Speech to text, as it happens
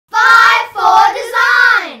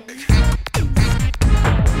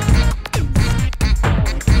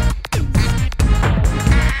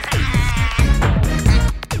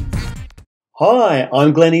Hi,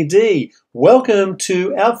 I'm Glennie D. Welcome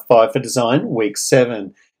to our 5 for Design Week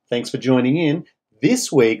 7. Thanks for joining in.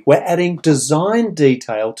 This week we're adding design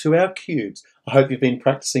detail to our cubes. I hope you've been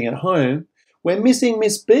practicing at home. We're missing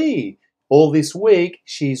Miss B. All this week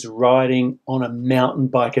she's riding on a mountain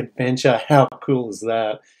bike adventure. How cool is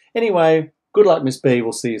that? Anyway, good luck Miss B.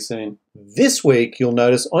 We'll see you soon. This week you'll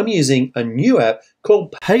notice I'm using a new app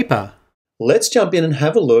called Paper. Let's jump in and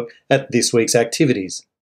have a look at this week's activities.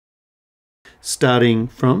 Starting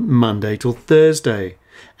from Monday till Thursday.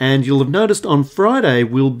 And you'll have noticed on Friday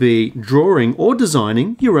we'll be drawing or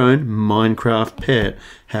designing your own Minecraft pet.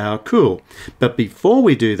 How cool. But before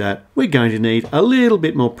we do that, we're going to need a little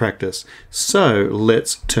bit more practice. So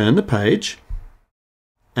let's turn the page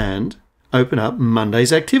and open up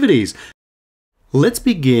Monday's activities. Let's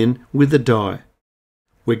begin with the die.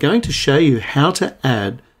 We're going to show you how to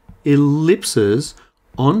add ellipses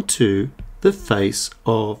onto the face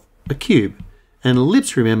of a cube. An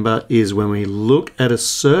ellipse, remember, is when we look at a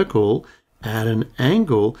circle at an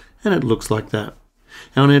angle and it looks like that.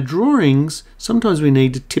 Now in our drawings, sometimes we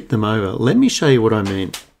need to tip them over. Let me show you what I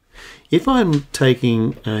mean. If I'm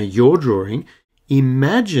taking your drawing,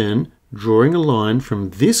 imagine drawing a line from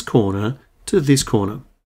this corner to this corner.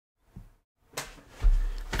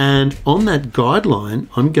 And on that guideline,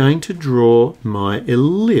 I'm going to draw my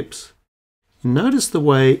ellipse. Notice the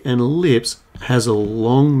way an ellipse has a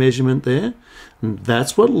long measurement there, and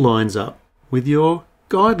that's what lines up with your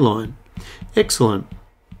guideline. Excellent.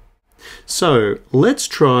 So let's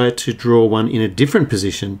try to draw one in a different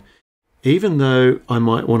position. Even though I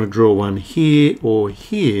might want to draw one here or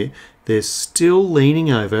here, they're still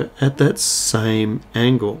leaning over at that same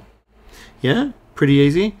angle. Yeah, pretty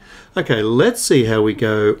easy. Okay, let's see how we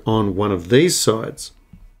go on one of these sides.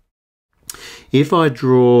 If I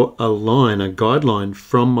draw a line, a guideline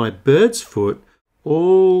from my bird's foot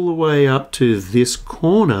all the way up to this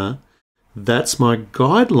corner, that's my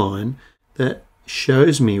guideline that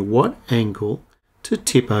shows me what angle to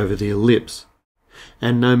tip over the ellipse.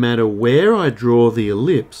 And no matter where I draw the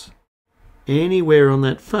ellipse, anywhere on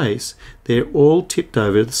that face, they're all tipped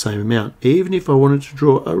over the same amount. Even if I wanted to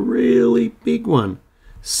draw a really big one,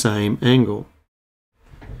 same angle.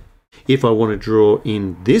 If I want to draw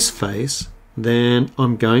in this face, then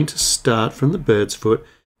I'm going to start from the bird's foot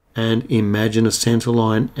and imagine a center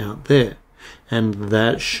line out there. And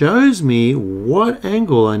that shows me what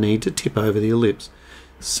angle I need to tip over the ellipse.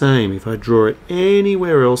 Same if I draw it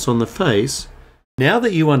anywhere else on the face. Now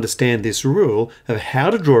that you understand this rule of how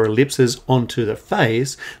to draw ellipses onto the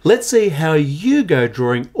face, let's see how you go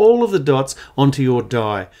drawing all of the dots onto your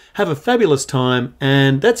die. Have a fabulous time,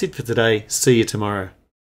 and that's it for today. See you tomorrow.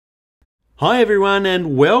 Hi everyone,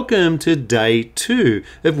 and welcome to day 2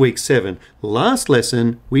 of week 7. Last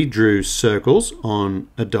lesson we drew circles on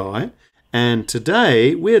a die, and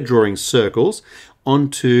today we're drawing circles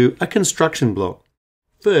onto a construction block.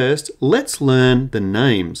 First, let's learn the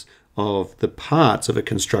names of the parts of a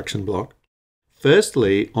construction block.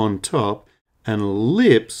 Firstly, on top, an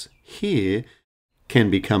ellipse here can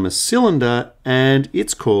become a cylinder, and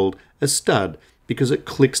it's called a stud because it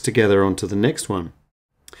clicks together onto the next one.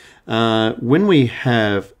 When we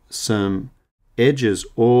have some edges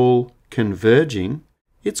all converging,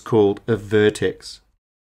 it's called a vertex.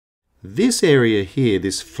 This area here,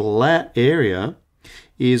 this flat area,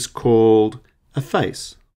 is called a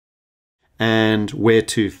face. And where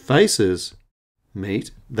two faces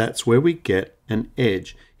meet, that's where we get an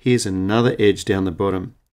edge. Here's another edge down the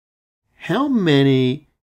bottom. How many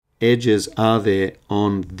edges are there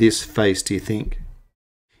on this face, do you think?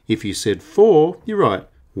 If you said 4, you're right.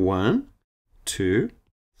 1, 2,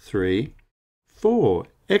 3, 4.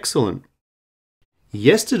 Excellent.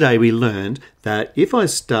 Yesterday we learned that if I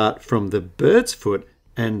start from the bird's foot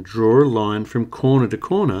and draw a line from corner to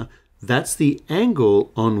corner, that's the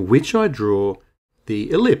angle on which I draw the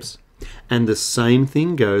ellipse. And the same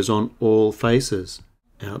thing goes on all faces.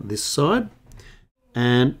 Out this side,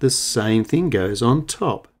 and the same thing goes on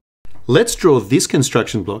top. Let's draw this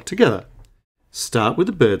construction block together. Start with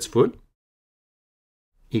the bird's foot.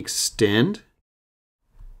 Extend.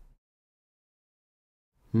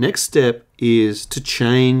 Next step is to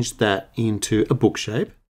change that into a book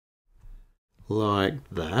shape, like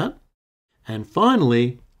that. And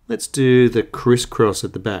finally, let's do the crisscross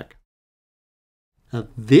at the back. Now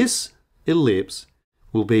this ellipse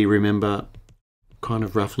will be, remember, kind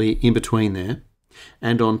of roughly in between there.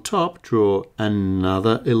 And on top, draw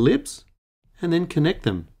another ellipse and then connect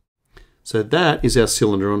them. So that is our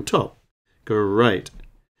cylinder on top. Great.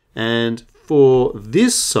 And for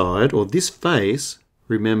this side, or this face,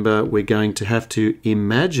 remember we're going to have to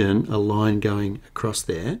imagine a line going across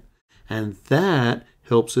there. and that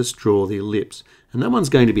helps us draw the ellipse. And that one's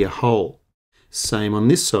going to be a hole. Same on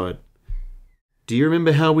this side. Do you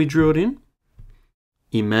remember how we drew it in?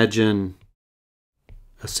 Imagine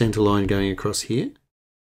a center line going across here,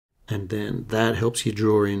 and then that helps you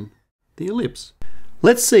draw in the ellipse.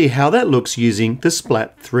 Let's see how that looks using the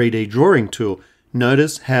Splat 3D drawing tool.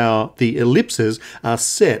 Notice how the ellipses are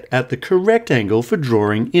set at the correct angle for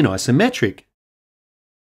drawing in isometric.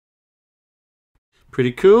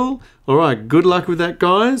 Pretty cool. All right, good luck with that,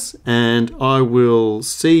 guys, and I will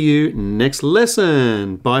see you next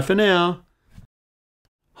lesson. Bye for now.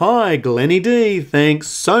 Hi, Glennie D. Thanks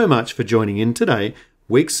so much for joining in today.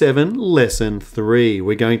 Week 7, Lesson 3.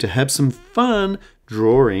 We're going to have some fun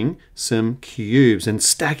drawing some cubes and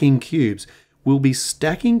stacking cubes. We'll be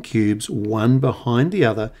stacking cubes one behind the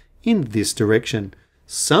other in this direction.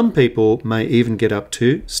 Some people may even get up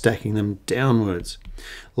to stacking them downwards.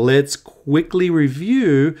 Let's quickly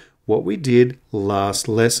review what we did last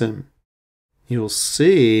lesson. You'll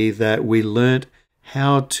see that we learnt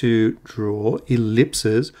how to draw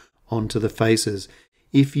ellipses onto the faces.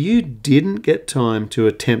 If you didn't get time to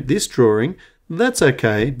attempt this drawing, that's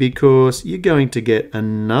okay, because you're going to get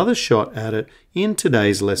another shot at it in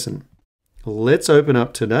today's lesson. Let's open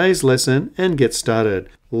up today's lesson and get started.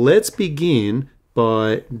 Let's begin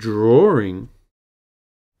by drawing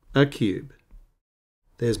a cube.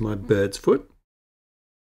 There's my bird's foot.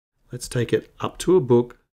 Let's take it up to a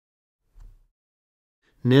book.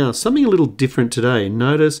 Now, something a little different today.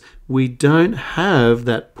 Notice we don't have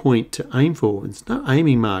that point to aim for. It's no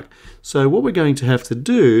aiming mark. So what we're going to have to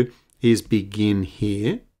do is begin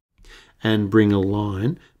here and bring a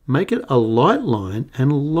line. Make it a light line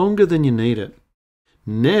and longer than you need it.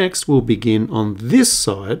 Next, we'll begin on this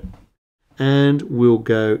side and we'll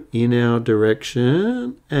go in our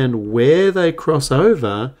direction, and where they cross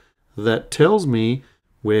over, that tells me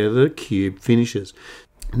where the cube finishes.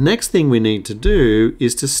 Next thing we need to do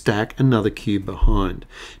is to stack another cube behind.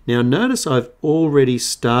 Now notice I've already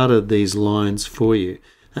started these lines for you.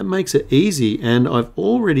 That makes it easy, and I've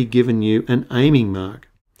already given you an aiming mark.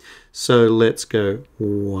 So let's go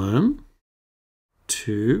 1,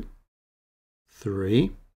 2,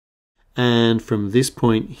 3. And from this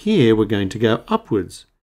point here, we're going to go upwards.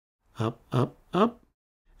 Up, up, up.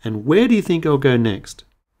 And where do you think I'll go next?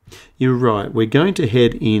 You're right, we're going to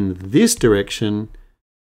head in this direction.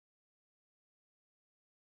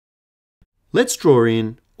 Let's draw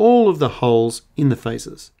in all of the holes in the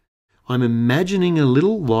faces. I'm imagining a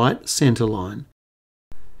little light center line.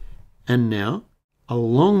 And now,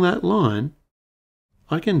 along that line,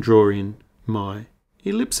 I can draw in my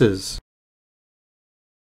ellipses.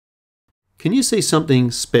 Can you see something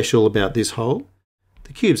special about this hole?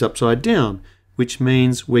 The cube's upside down, which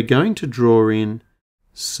means we're going to draw in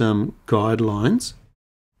some guidelines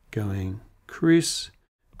going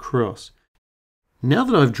criss-cross. Now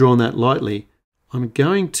that I've drawn that lightly, I'm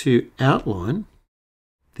going to outline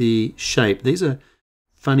the shape. These are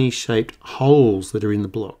funny shaped holes that are in the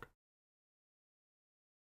block.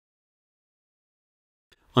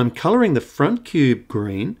 I'm colouring the front cube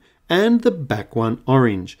green and the back one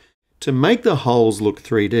orange. To make the holes look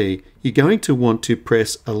 3D, you're going to want to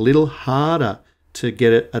press a little harder to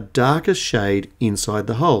get it a darker shade inside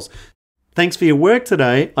the holes. Thanks for your work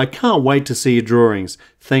today. I can't wait to see your drawings.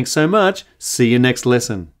 Thanks so much. See you next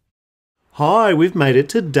lesson. Hi, we've made it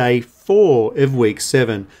to day 4 of week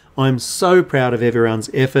 7. I'm so proud of everyone's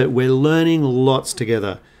effort. We're learning lots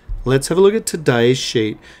together. Let's have a look at today's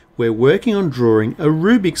sheet. We're working on drawing a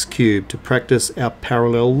Rubik's Cube to practice our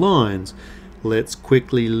parallel lines. Let's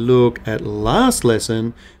quickly look at last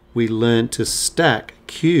lesson. We learned to stack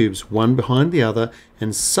cubes one behind the other,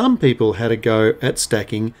 and some people had a go at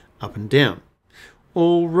stacking up and down.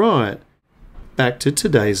 All right, back to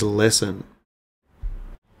today's lesson.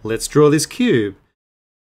 Let's draw this cube.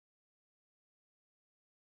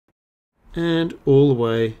 And all the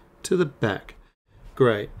way to the back.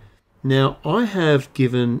 Great. Now I have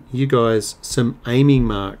given you guys some aiming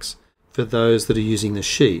marks for those that are using the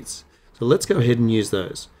sheets. So let's go ahead and use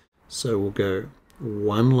those. So we'll go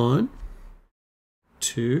 1 line,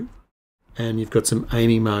 2, and you've got some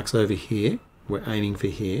aiming marks over here. We're aiming for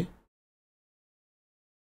here.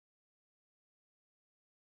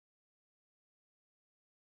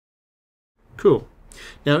 Cool.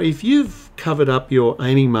 Now if you've covered up your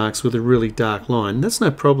aiming marks with a really dark line, that's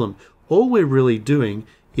no problem. All we're really doing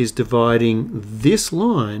is dividing this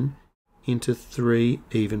line into 3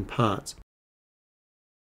 even parts.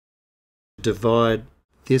 Divide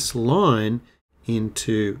this line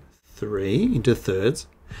into thirds,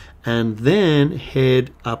 and then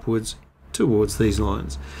head upwards towards these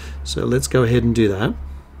lines. So let's go ahead and do that.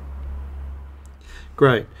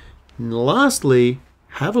 Great. And lastly,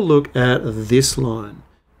 have a look at this line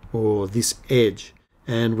or this edge,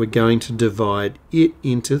 and we're going to divide it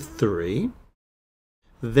into 3.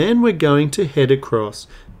 Then we're going to head across,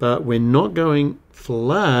 but we're not going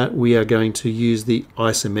flat, we are going to use the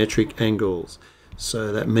isometric angles.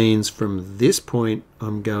 So that means from this point,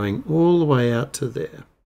 I'm going all the way out to there.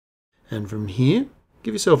 And from here,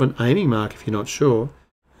 give yourself an aiming mark if you're not sure,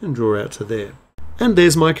 and draw out to there. And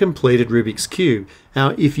there's my completed Rubik's Cube. Now,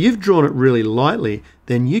 if you've drawn it really lightly,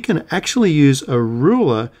 then you can actually use a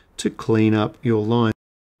ruler to clean up your line.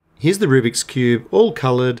 Here's the Rubik's Cube, all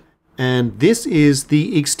coloured, and this is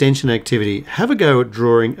the extension activity. Have a go at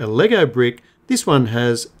drawing a Lego brick. This one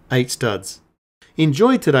has 8 studs.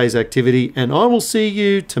 Enjoy today's activity, and I will see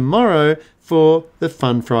you tomorrow for the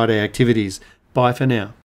Fun Friday activities. Bye for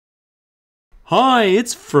now. Hi,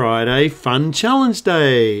 it's Friday Fun Challenge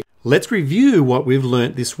Day. Let's review what we've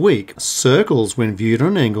learnt this week. Circles, when viewed on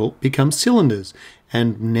an angle, become cylinders.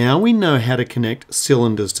 And now we know how to connect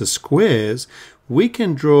cylinders to squares, we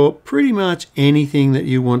can draw pretty much anything that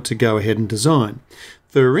you want to go ahead and design.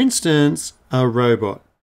 For instance, a robot.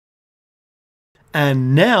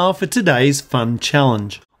 And now for today's fun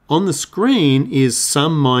challenge. On the screen is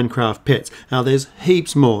some Minecraft pets. Now there's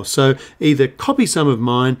heaps more, so either copy some of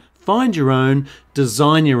mine, find your own,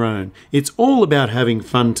 design your own. It's all about having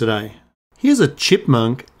fun today. Here's a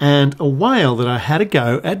chipmunk and a whale that I had a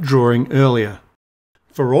go at drawing earlier.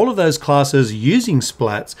 For all of those classes using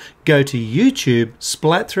splats, go to YouTube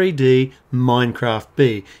Splat3D Minecraft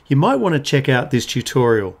B. You might want to check out this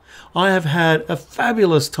tutorial. I have had a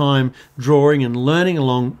fabulous time drawing and learning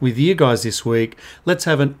along with you guys this week. Let's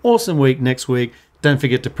have an awesome week next week. Don't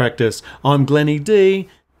forget to practice. I'm Glennie D.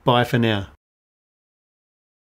 Bye for now.